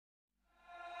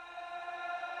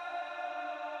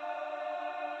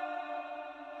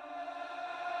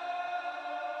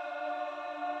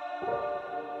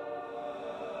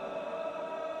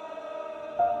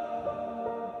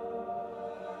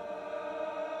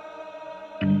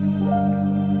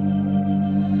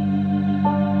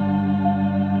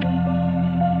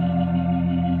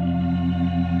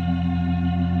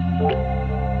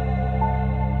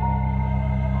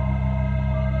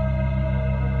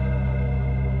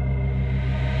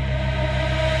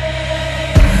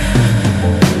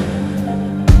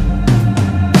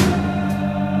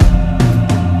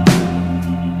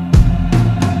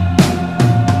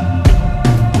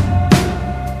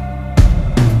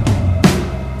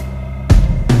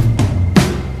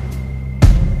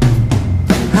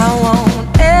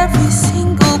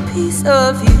piece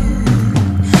of you.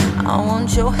 I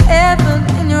want your heaven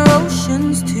and your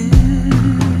oceans too.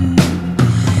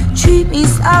 Treat me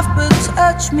soft but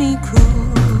touch me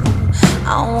cruel.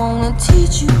 I wanna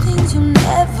teach you things you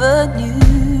never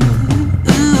knew.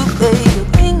 Ooh, baby,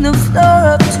 bring the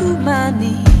floor up to my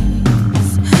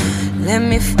knees. Let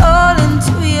me fall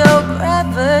into your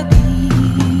gravity.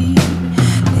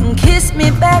 Then kiss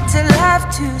me back to life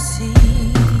to see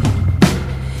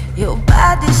your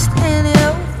body standing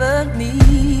over me.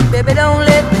 Baby, don't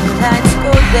let the lights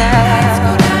go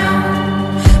down.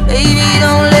 Baby,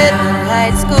 don't let the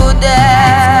lights go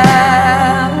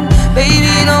down.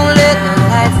 Baby, don't let the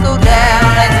lights go down.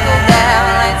 Lights go down,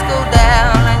 lights go down,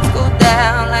 lights go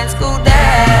down, lights go down.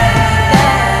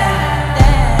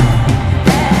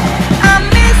 I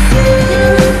miss you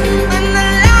when the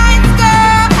lights go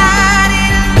out.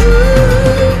 It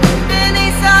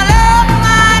illuminates all of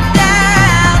my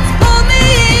doubts. Pull me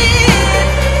in,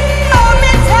 hold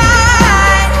me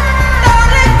tight, don't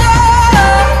let go.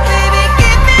 Baby,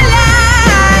 give me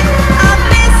life. I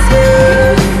miss you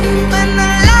when the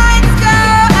lights go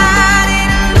out.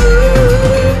 It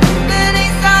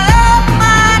illuminates all of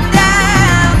my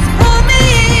doubts. Pull me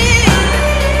in,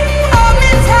 hold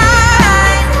me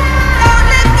tight, don't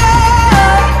let go.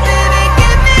 Baby,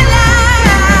 give me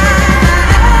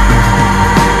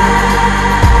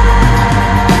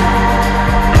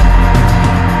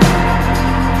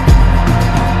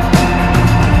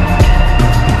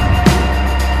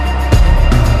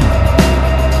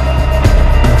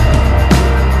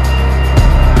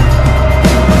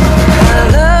I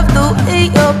love the way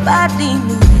your body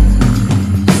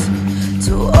moves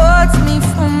towards me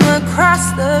from across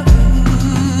the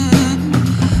room,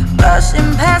 brushing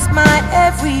past my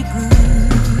every groove.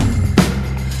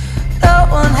 No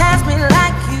one has me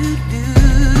like you do.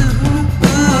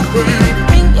 Ooh, baby,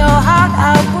 bring your heart,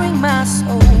 I'll bring my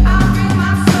soul.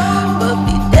 But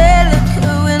be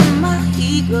delicate with my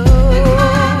ego.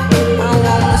 I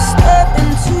wanna step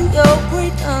into your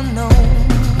great unknown,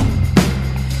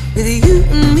 with you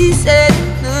and me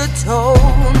setting the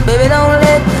tone. Baby, don't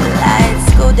let the lights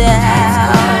go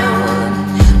down.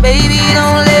 Baby,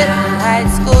 don't let the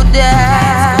lights go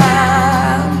down.